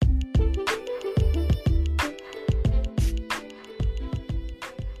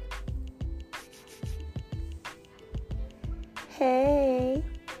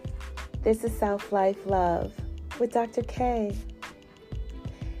This is Self Life Love with Dr. K.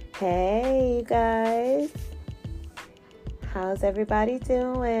 Hey, you guys. How's everybody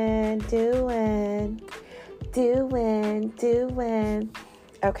doing?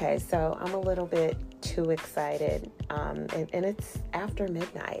 Okay, so I'm a little bit too excited, and it's after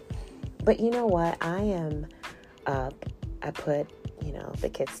midnight. But you know what? I am up. I put, the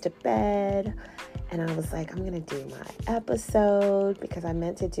kids to bed, and I was like, I'm going to do my episode because I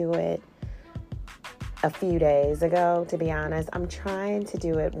meant to do it a few days ago, to be honest. I'm trying to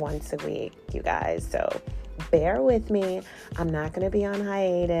do it once a week, you guys, so bear with me. I'm not going to be on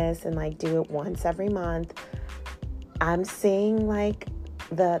hiatus and do it once every month. I'm seeing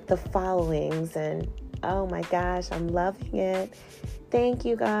the followings, and oh my gosh, I'm loving it. Thank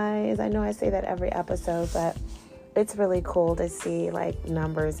you guys. I know I say that every episode, but it's really cool to see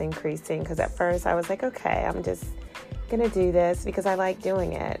numbers increasing, because at first I was like, okay, I'm just gonna do this because I like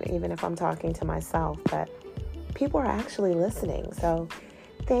doing it, even if I'm talking to myself, but people are actually listening, so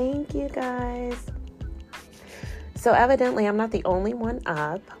thank you guys. So evidently I'm not the only one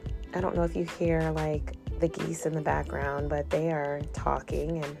up. I don't know if you hear the geese in the background, but they are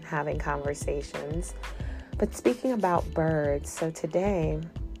talking and having conversations. But speaking about birds, so today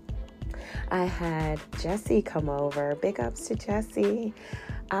I had Jesse come over. Big ups to Jesse.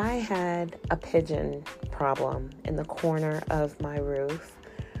 I had a pigeon problem in the corner of my roof.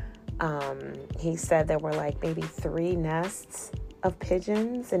 He said there were maybe 3 nests of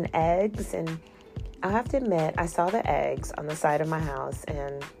pigeons and eggs, and I have to admit, I saw the eggs on the side of my house,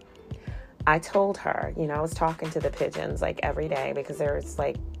 and I told her, I was talking to the pigeons every day because there's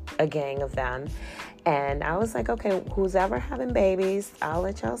a gang of them. And I was like, okay, who's ever having babies, I'll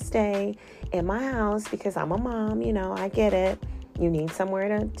let y'all stay in my house because I'm a mom, I get it. You need somewhere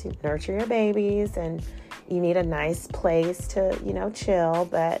to nurture your babies, and you need a nice place to, chill.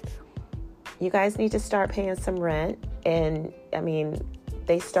 But you guys need to start paying some rent. And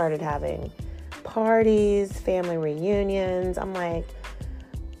they started having parties, family reunions. I'm like,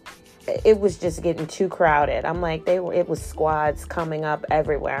 it was just getting too crowded. I'm like, it was squads coming up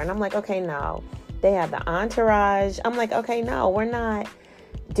everywhere. And I'm like, okay, no. They had the entourage. I'm like, okay, no, we're not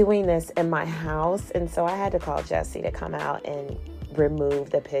doing this in my house. And so I had to call Jesse to come out and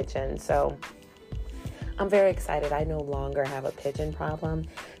remove the pigeon. So I'm very excited. I no longer have a pigeon problem.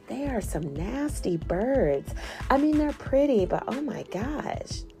 They are some nasty birds. They're pretty, but oh my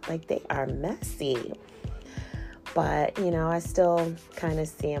gosh, they are messy. But, I still kind of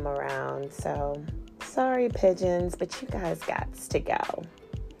see them around. So sorry, pigeons, but you guys got to go.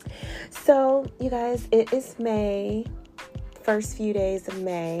 So, you guys, it is May, first few days of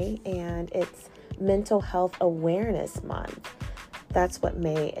May, and it's Mental Health Awareness Month. That's what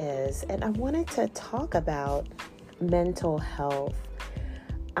May is. And I wanted to talk about mental health.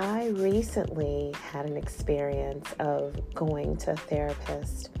 I recently had an experience of going to a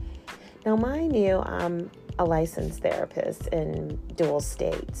therapist. Now, mind you, I'm a licensed therapist in dual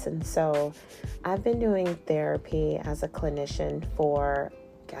states, and so I've been doing therapy as a clinician for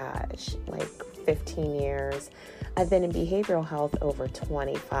 15 years. I've been in behavioral health over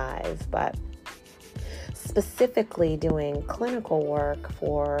 25, but specifically doing clinical work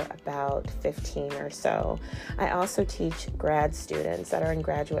for about 15 or so. I also teach grad students that are in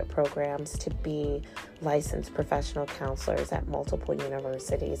graduate programs to be licensed professional counselors at multiple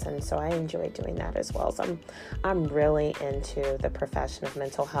universities, and so I enjoy doing that as well. So I'm really into the profession of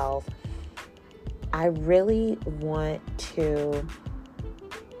mental health. I really want to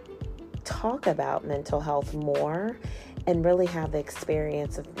talk about mental health more and really have the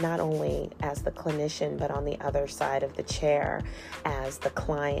experience of not only as the clinician, but on the other side of the chair as the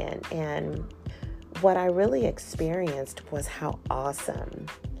client. And what I really experienced was how awesome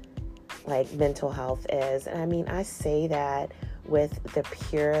mental health is. And I say that with the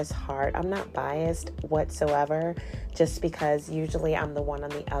purest heart. I'm not biased whatsoever, just because usually I'm the one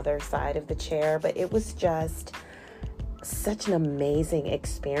on the other side of the chair, but it was just such an amazing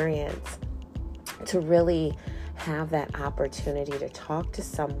experience to really have that opportunity to talk to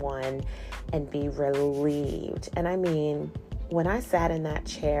someone and be relieved. And when I sat in that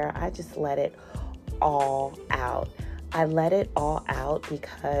chair, I just let it all out. I let it all out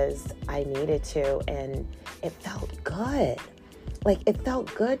because I needed to, and it felt good. It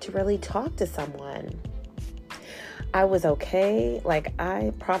felt good to really talk to someone. I was okay.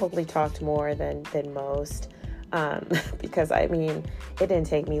 I probably talked more than most. Because it didn't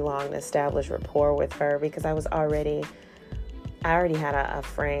take me long to establish rapport with her, because I already had a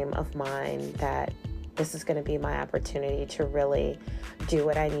frame of mind that this is going to be my opportunity to really do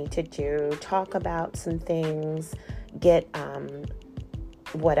what I need to do, talk about some things, get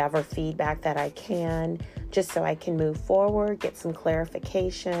whatever feedback that I can, just so I can move forward, get some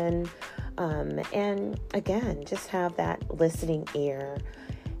clarification, and again, just have that listening ear.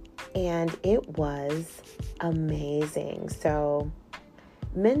 And it was amazing. So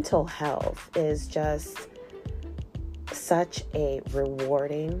mental health is just such a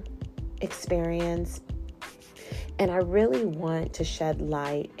rewarding experience. And I really want to shed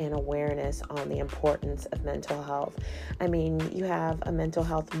light and awareness on the importance of mental health. I mean, you have a mental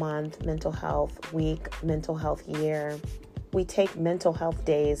health month, mental health week, mental health year. We take mental health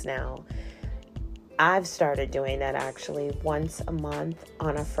days now. I've started doing that actually once a month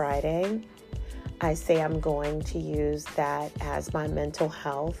on a Friday. I say I'm going to use that as my mental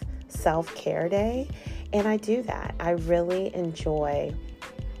health self-care day. And I do that. I really enjoy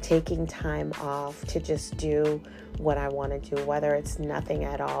taking time off to just do what I want to do, whether it's nothing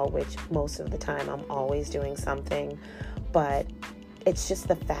at all, which most of the time I'm always doing something, but it's just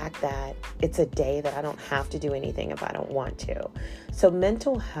the fact that it's a day that I don't have to do anything if I don't want to. So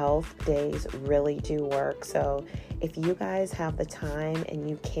mental health days really do work. So if you guys have the time and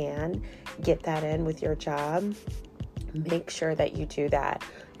you can get that in with your job, make sure that you do that.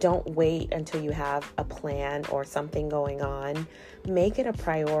 Don't wait until you have a plan or something going on. Make it a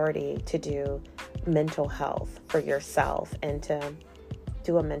priority to do mental health for yourself and to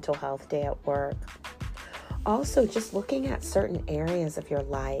do a mental health day at work. Also, just looking at certain areas of your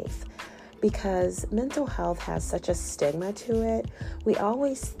life, because mental health has such a stigma to it. We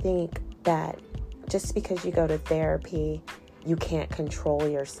always think that just because you go to therapy, you can't control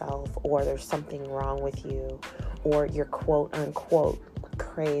yourself, or there's something wrong with you, or you're quote unquote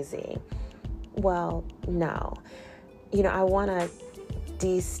crazy. Well, no. I want to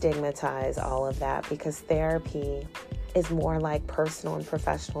destigmatize all of that, because therapy is more like personal and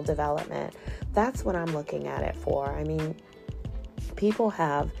professional development. That's what I'm looking at it for. I mean, people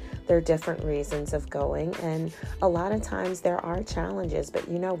have their different reasons of going, and a lot of times there are challenges, but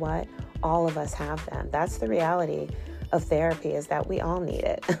you know what? All of us have them. That's the reality of therapy, is that we all need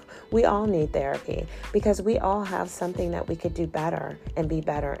it. We all need therapy, because we all have something that we could do better and be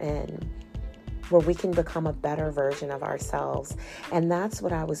better in, where we can become a better version of ourselves. And that's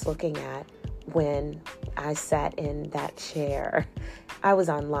what I was looking at when I sat in that chair. I was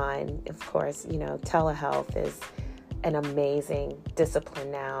online, of course. Telehealth is an amazing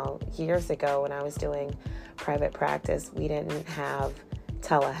discipline now. Years ago, when I was doing private practice, we didn't have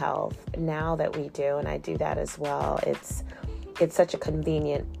telehealth. Now that we do, and I do that as well, it's such a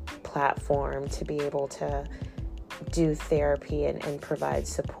convenient platform to be able to do therapy and provide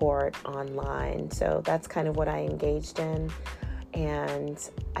support online. So that's kind of what I engaged in. And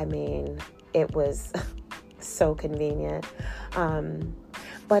I mean, it was so convenient.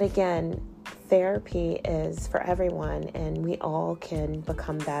 But again, therapy is for everyone, and we all can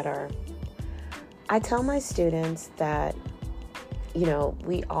become better. I tell my students that,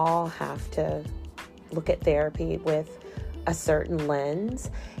 we all have to look at therapy with a certain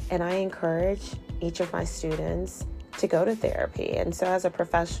lens, and I encourage each of my students to go to therapy. And so as a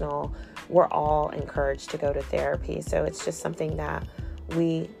professional, we're all encouraged to go to therapy. So it's just something that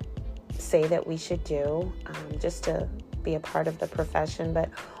we say that we should do, just to be a part of the profession, but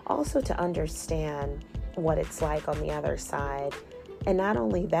also to understand what it's like on the other side. And not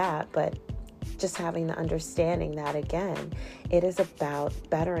only that, but just having the understanding that, again, it is about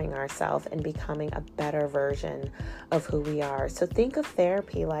bettering ourselves and becoming a better version of who we are. So think of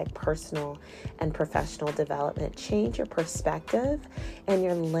therapy like personal and professional development. Change your perspective and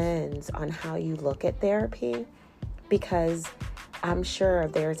your lens on how you look at therapy, because I'm sure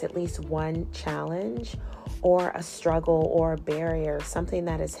there's at least one challenge or a struggle or a barrier, something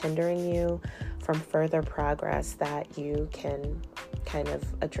that is hindering you from further progress that you can kind of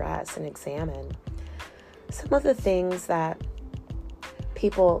address and examine. Some of the things that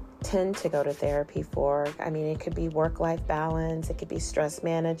people tend to go to therapy for, I mean, it could be work-life balance, it could be stress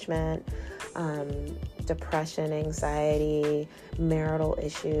management, depression, anxiety, marital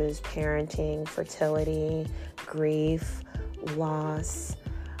issues, parenting, fertility, grief, loss,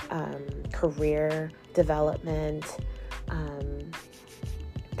 career development.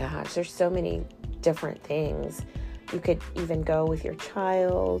 There's so many different things. You could even go with your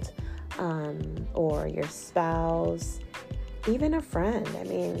child, or your spouse, even a friend. I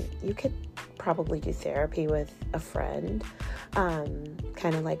mean, you could probably do therapy with a friend,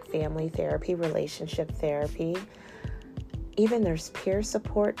 kind of like family therapy, relationship therapy. Even there's peer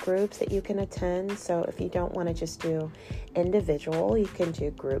support groups that you can attend. So if you don't want to just do individual, you can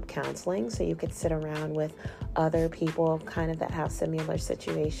do group counseling. So you could sit around with other people kind of that have similar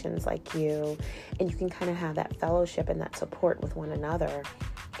situations like you, and you can kind of have that fellowship and that support with one another.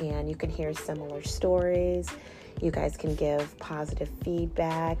 And you can hear similar stories. You guys can give positive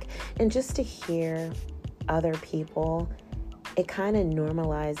feedback, and just to hear other people, it kind of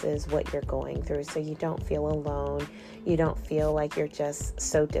normalizes what you're going through, so you don't feel alone. You don't feel like you're just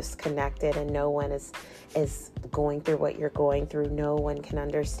so disconnected and no one is going through what you're going through. No one can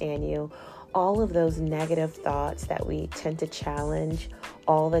understand you. All of those negative thoughts that we tend to challenge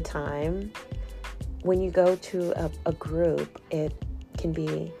all the time, when you go to a group, it can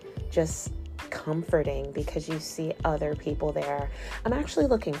be just comforting because you see other people there. I'm actually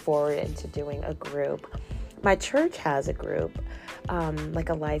looking forward to doing a group. My church has a group, like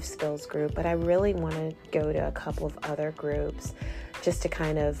a life skills group, but I really want to go to a couple of other groups just to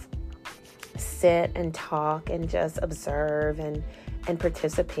kind of sit and talk and just observe and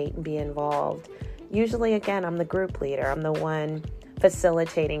participate and be involved. Usually, again, I'm the group leader. I'm the one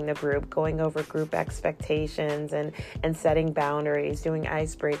facilitating the group, going over group expectations and setting boundaries, doing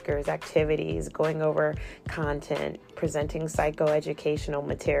icebreakers, activities, going over content, presenting psychoeducational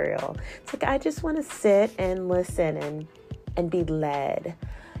material. It's like I just want to sit and listen and be led.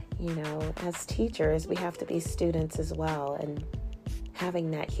 You know, as teachers, we have to be students as well, and having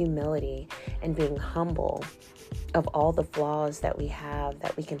that humility and being humble of all the flaws that we have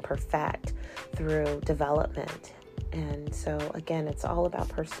that we can perfect through development. And so, again, it's all about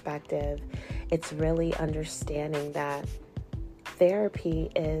perspective. It's really understanding that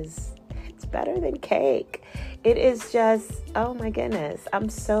therapy it's better than cake. It is just, oh my goodness. I'm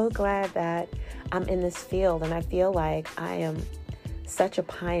so glad that I'm in this field, and I feel like I am such a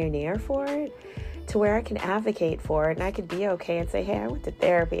pioneer for it, to where I can advocate for it and I could be okay and say, hey, I went to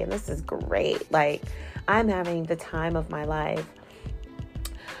therapy and this is great. Like, I'm having the time of my life.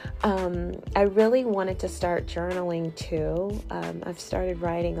 I really wanted to start journaling too. I've started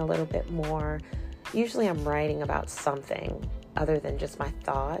writing a little bit more. Usually I'm writing about something other than just my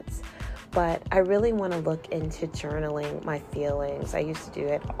thoughts, but I really want to look into journaling my feelings. I used to do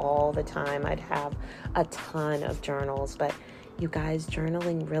it all the time. I'd have a ton of journals, but you guys,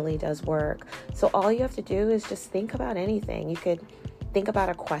 journaling really does work. So all you have to do is just think about anything. You could think about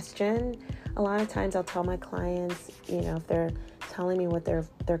a question. A lot of times I'll tell my clients, you know, if they're telling me what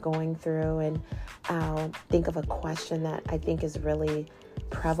they're going through, and I'll think of a question that I think is really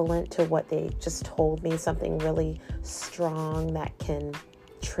prevalent to what they just told me, something really strong that can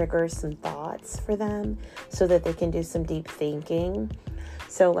trigger some thoughts for them so that they can do some deep thinking.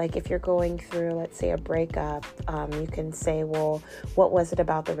 So like if you're going through, let's say, a breakup, you can say, well, what was it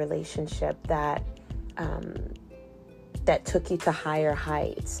about the relationship that took you to higher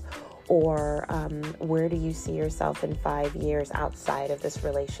heights? Or where do you see yourself in 5 years outside of this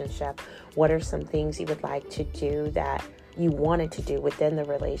relationship? What are some things you would like to do that you wanted to do within the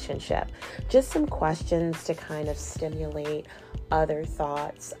relationship? Just some questions to kind of stimulate other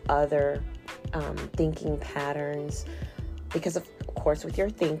thoughts, other thinking patterns. Because of course, with your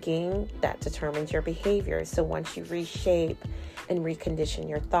thinking, that determines your behavior. So once you reshape and recondition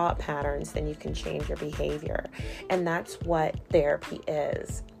your thought patterns, then you can change your behavior. And that's what therapy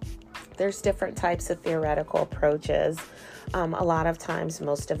is. There's different types of theoretical approaches. A lot of times,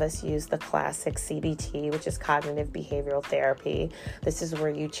 most of us use the classic CBT, which is cognitive behavioral therapy. This is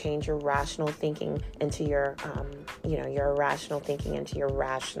where you change your rational thinking into your irrational thinking into your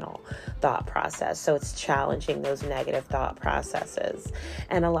rational thought process. So it's challenging those negative thought processes.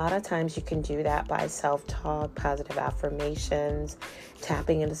 And a lot of times you can do that by self-talk, positive affirmations,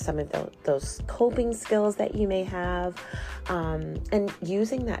 tapping into some of those coping skills that you may have, and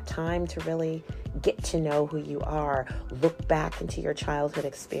using that time to really get to know who you are. Look back into your childhood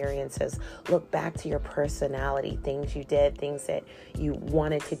experiences. Look back to your personality, things you did, things that you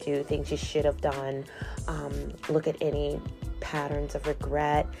wanted to do, things you should have done. Look at any patterns of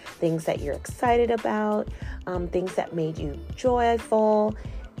regret, things that you're excited about, things that made you joyful.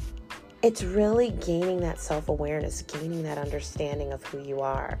 It's really gaining that self-awareness, gaining that understanding of who you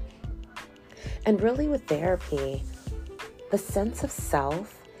are. And really with therapy, the sense of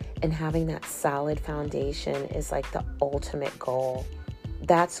self and having that solid foundation is like the ultimate goal.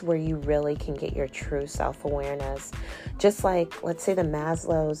 That's where you really can get your true self-awareness. Just like, let's say Abraham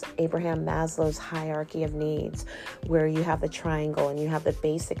Maslow's hierarchy of needs, where you have the triangle and you have the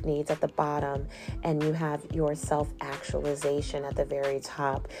basic needs at the bottom and you have your self-actualization at the very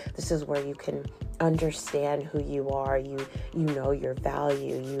top. This is where you can understand who you are. You know your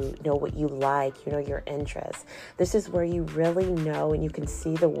value. You know what you like. You know your interests. This is where you really know and you can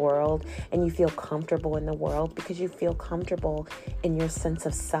see the world and you feel comfortable in the world because you feel comfortable in your sense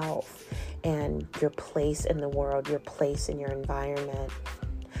of self and your place in the world, your place in your environment.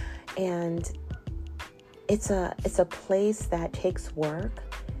 And it's a place that takes work.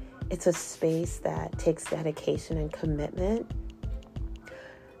 It's a space that takes dedication and commitment.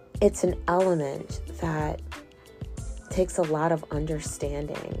 It's an element that takes a lot of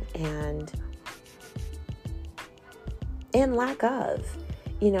understanding and lack of,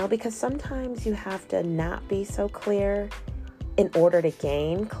 because sometimes you have to not be so clear in order to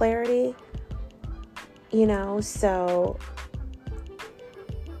gain clarity, so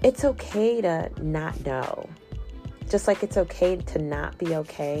it's okay to not know. Just like it's okay to not be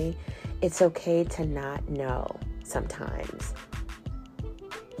okay, it's okay to not know sometimes.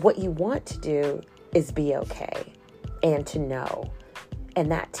 What you want to do is be okay and to know.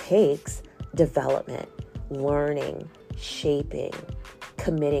 And that takes development, learning, shaping,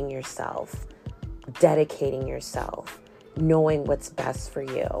 committing yourself, dedicating yourself, knowing what's best for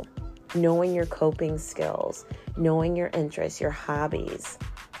you, knowing your coping skills, knowing your interests, your hobbies,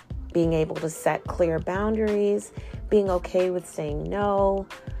 being able to set clear boundaries, being okay with saying no,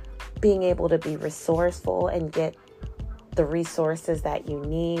 being able to be resourceful and get the resources that you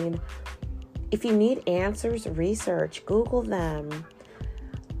need. If you need answers, research, Google them.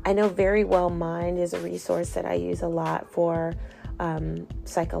 I know Very Well Mind is a resource that I use a lot for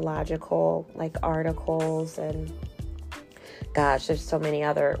psychological articles, and gosh, there's so many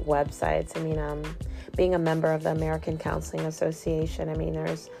other websites. Being a member of the American Counseling Association,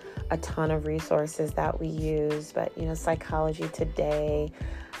 there's a ton of resources that we use, but Psychology Today,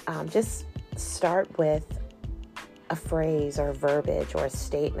 just start with a phrase or verbiage or a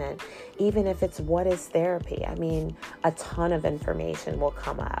statement, even if it's what is therapy. A ton of information will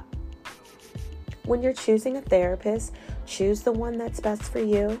come up. When you're choosing a therapist, choose the one that's best for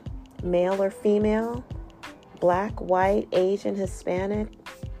you, male or female, Black, white, Asian, Hispanic,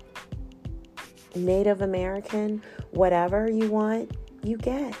 Native American, whatever you want, you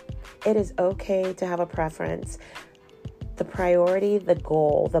get. It is okay to have a preference. The priority, the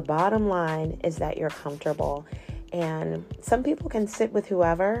goal, the bottom line is that you're comfortable. And some people can sit with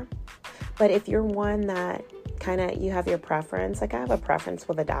whoever, but if you're one that you have your preference, I have a preference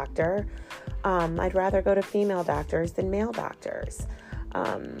with a doctor. I'd rather go to female doctors than male doctors.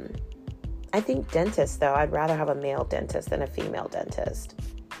 I think dentists, though, I'd rather have a male dentist than a female dentist.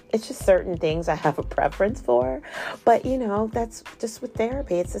 It's just certain things I have a preference for, but that's just with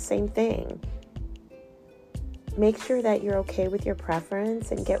therapy. It's the same thing. Make sure that you're okay with your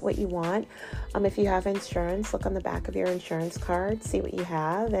preference and get what you want. If you have insurance, look on the back of your insurance card, see what you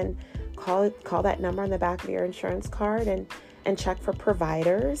have, and call that number on the back of your insurance card and check for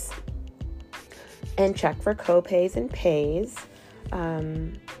providers and check for co-pays and pays.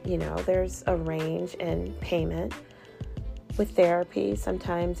 There's a range in payment. With therapy,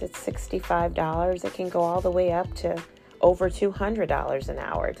 sometimes it's $65. It can go all the way up to over $200 an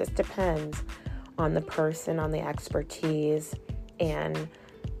hour. It just depends on the person, on the expertise, and,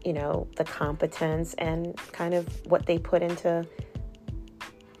 the competence and kind of what they put into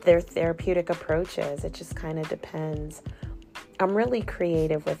their therapeutic approaches. It just kind of depends. I'm really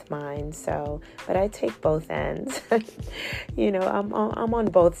creative with mine, but I take both ends. I'm on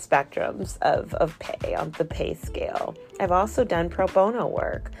both spectrums of pay, on the pay scale. I've also done pro bono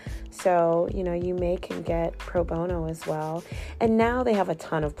work. So, you can get pro bono as well. And now they have a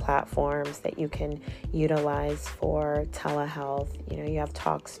ton of platforms that you can utilize for telehealth. You have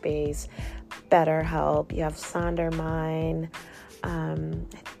Talkspace, BetterHelp, you have SonderMine. I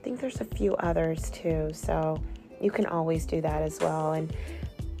think there's a few others too. So you can always do that as well. And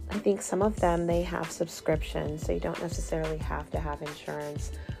I think some of them, they have subscriptions, so you don't necessarily have to have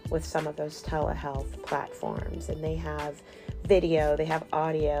insurance with some of those telehealth platforms. And they have video, they have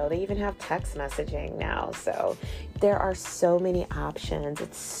audio, they even have text messaging now. So there are so many options.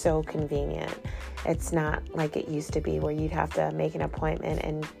 It's so convenient. It's not like it used to be where you'd have to make an appointment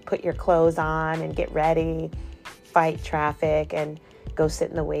and put your clothes on and get ready, fight traffic, and go sit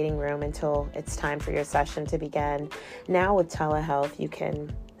in the waiting room until it's time for your session to begin. Now with telehealth, you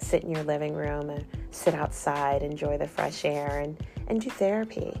can sit in your living room and sit outside, enjoy the fresh air, and do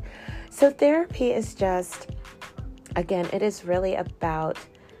therapy. So therapy is just, again, it is really about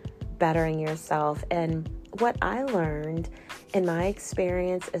bettering yourself. And what I learned in my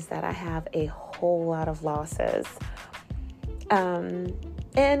experience is that I have a whole lot of losses.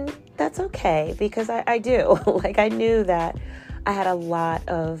 And that's okay, because I do. I knew that I had a lot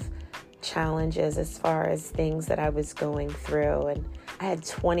of challenges as far as things that I was going through, and I had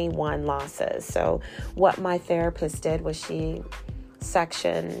 21 losses. So what my therapist did was she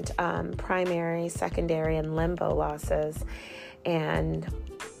sectioned primary, secondary, and limbo losses, and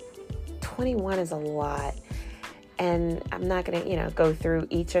 21 is a lot. And I'm not going to, go through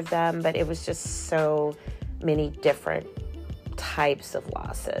each of them, but it was just so many different types of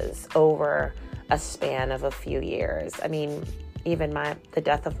losses over a span of a few years. I mean, even the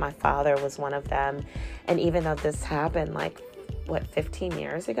death of my father was one of them. And even though this happened 15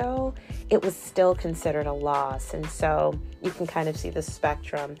 years ago, it was still considered a loss. And so you can kind of see the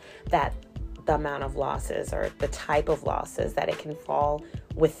spectrum, that the amount of losses or the type of losses that it can fall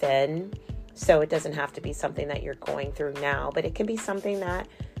within. So it doesn't have to be something that you're going through now, but it can be something that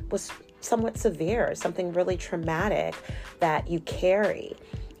was somewhat severe, something really traumatic that you carry.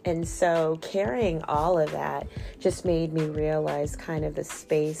 And so carrying all of that just made me realize kind of the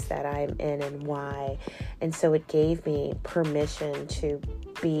space that I'm in and why. And so it gave me permission to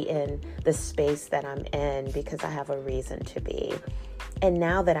be in the space that I'm in because I have a reason to be. And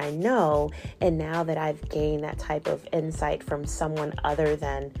now that I know, and now that I've gained that type of insight from someone other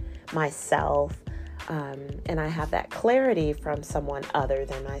than myself, and I have that clarity from someone other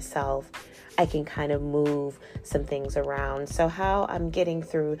than myself, I can kind of move some things around. So how I'm getting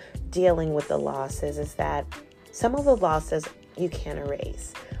through dealing with the losses is that some of the losses you can't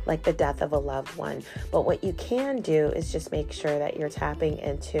erase, like the death of a loved one. But what you can do is just make sure that you're tapping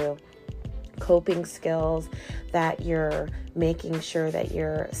into coping skills, that you're making sure that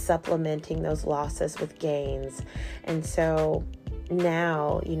you're supplementing those losses with gains. And so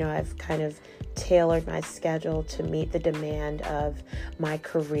now, I've kind of tailored my schedule to meet the demand of my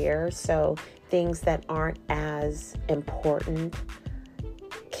career. So things that aren't as important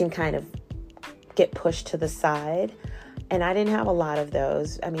can kind of get pushed to the side. And I didn't have a lot of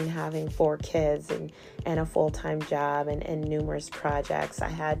those. I mean, having 4 kids and a full-time job and numerous projects, I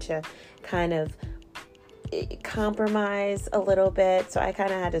had to kind of compromise a little bit. So I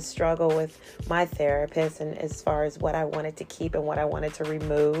kind of had to struggle with my therapist and as far as what I wanted to keep and what I wanted to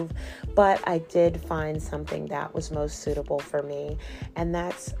remove. But I did find something that was most suitable for me. And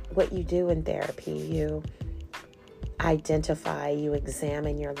that's what you do in therapy. You identify, you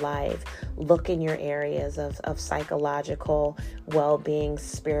examine your life, look in your areas of psychological well-being,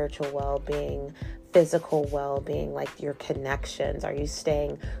 spiritual well-being, physical well-being, like your connections. Are you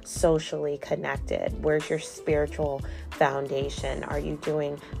staying socially connected? Where's your spiritual foundation? Are you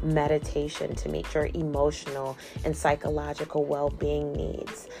doing meditation to meet your emotional and psychological well-being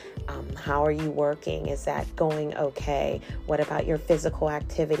needs? How are you working? Is that going okay? What about your physical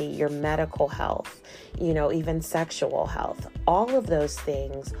activity, your medical health, even sexual health? All of those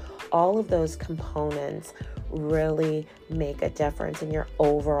things, all of those components really make a difference in your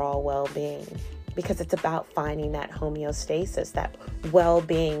overall well-being, because it's about finding that homeostasis, that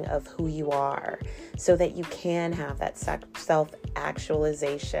well-being of who you are, so that you can have that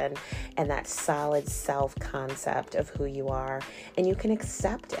self-actualization and that solid self-concept of who you are, and you can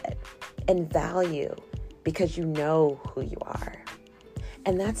accept it and value because you know who you are.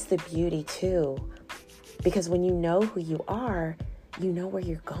 And that's the beauty too, because when you know who you are, you know where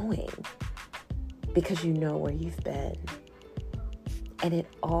you're going, because you know where you've been, and it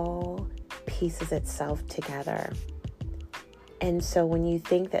all pieces itself together. And so when you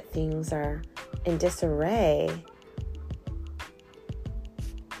think that things are in disarray,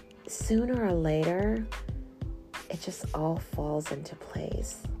 sooner or later, it just all falls into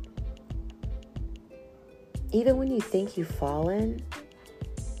place. Even when you think you've fallen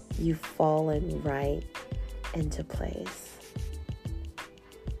right into place.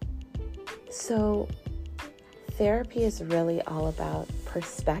 So therapy is really all about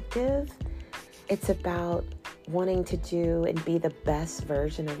perspective. It's about wanting to do and be the best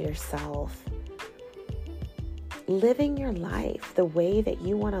version of yourself. Living your life the way that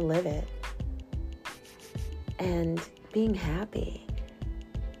you want to live it. And being happy.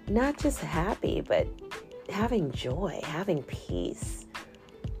 Not just happy, but having joy, having peace.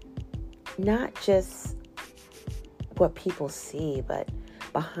 Not just what people see, but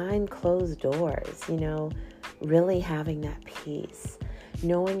behind closed doors, really having that peace.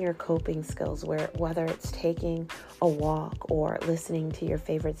 Knowing your coping skills, whether it's taking a walk or listening to your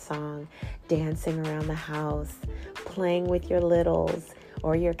favorite song, dancing around the house, playing with your littles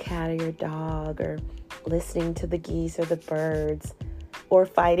or your cat or your dog, or listening to the geese or the birds, or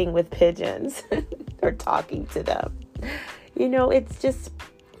fighting with pigeons or talking to them. It's just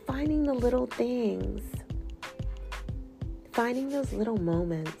finding the little things, finding those little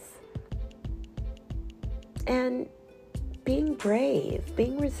moments, and being brave,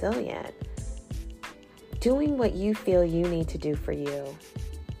 being resilient, doing what you feel you need to do for you.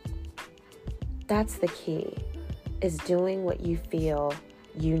 That's the key, is doing what you feel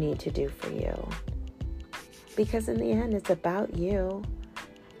you need to do for you. Because in the end, it's about you.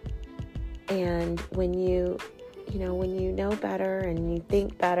 And when you know better and you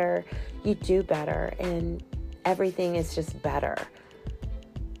think better, you do better, and everything is just better.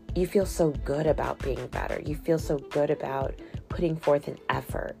 You feel so good about being better. You feel so good about putting forth an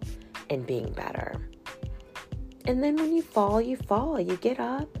effort in being better. And then when you fall, you fall. You get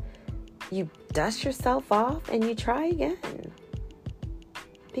up, you dust yourself off, and you try again.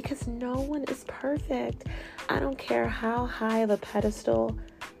 Because no one is perfect. I don't care how high of a pedestal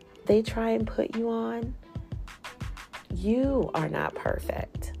they try and put you on. You are not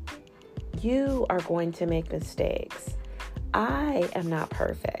perfect. You are going to make mistakes. I am not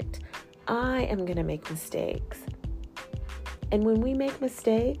perfect. I am going to make mistakes. And when we make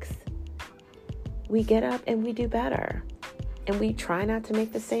mistakes, we get up and we do better. And we try not to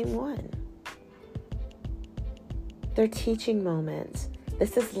make the same one. They're teaching moments.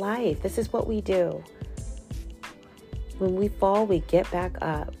 This is life. This is what we do. When we fall, we get back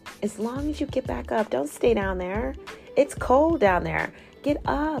up. As long as you get back up, don't stay down there. It's cold down there. Get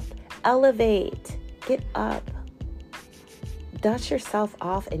up. Elevate. Get up. Dust yourself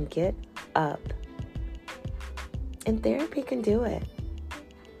off and get up. And therapy can do it.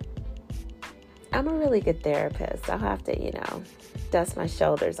 I'm a really good therapist. I'll have to, dust my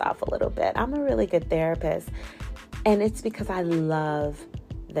shoulders off a little bit. I'm a really good therapist. And it's because I love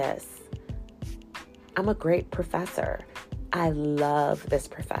this. I'm a great professor. I love this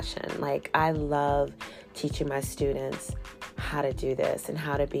profession. I love teaching my students how to do this and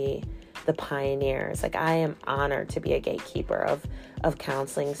how to be the pioneers. I am honored to be a gatekeeper of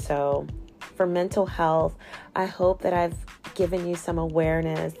counseling. So for mental health, I hope that I've given you some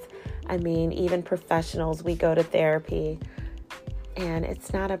awareness. Even professionals, we go to therapy, and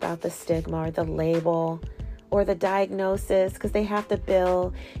it's not about the stigma or the label or the diagnosis, because they have to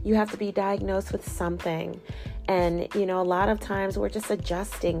bill. You have to be diagnosed with something. And, a lot of times we're just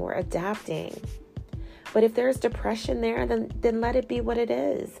adjusting, we're adapting. But if there's depression there, then let it be what it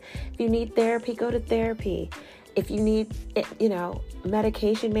is. If you need therapy, go to therapy. If you need,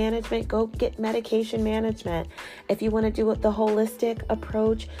 medication management, go get medication management. If you want to do the holistic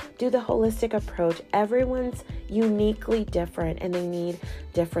approach, do the holistic approach. Everyone's uniquely different and they need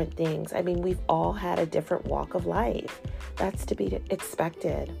different things. We've all had a different walk of life. That's to be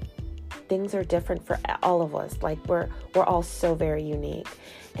expected. Things are different for all of us. We're all so very unique.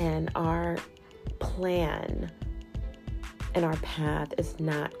 And our plan and our path is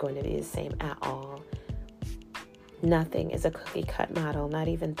not going to be the same at all. Nothing is a cookie cut model, not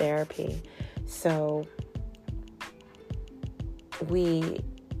even therapy. So we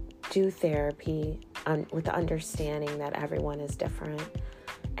do therapy with the understanding that everyone is different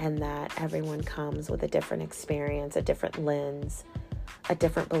and that everyone comes with a different experience, a different lens, a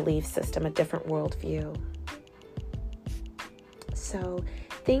different belief system, a different worldview. So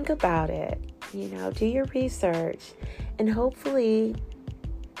think about it, do your research, and hopefully,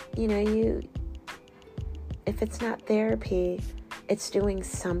 if it's not therapy, it's doing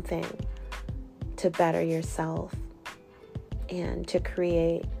something to better yourself and to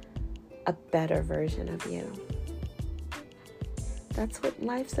create a better version of you. That's what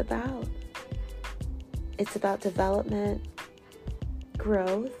life's about. It's about development,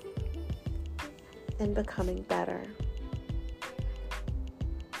 growth, and becoming better.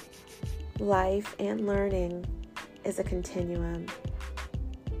 Life and learning is a continuum,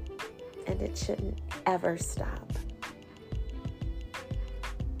 and it shouldn't ever stop.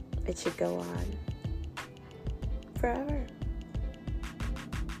 It should go on forever.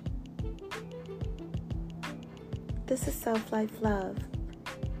 This is Self Life Love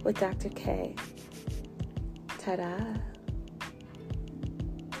with Dr. K. Ta-da.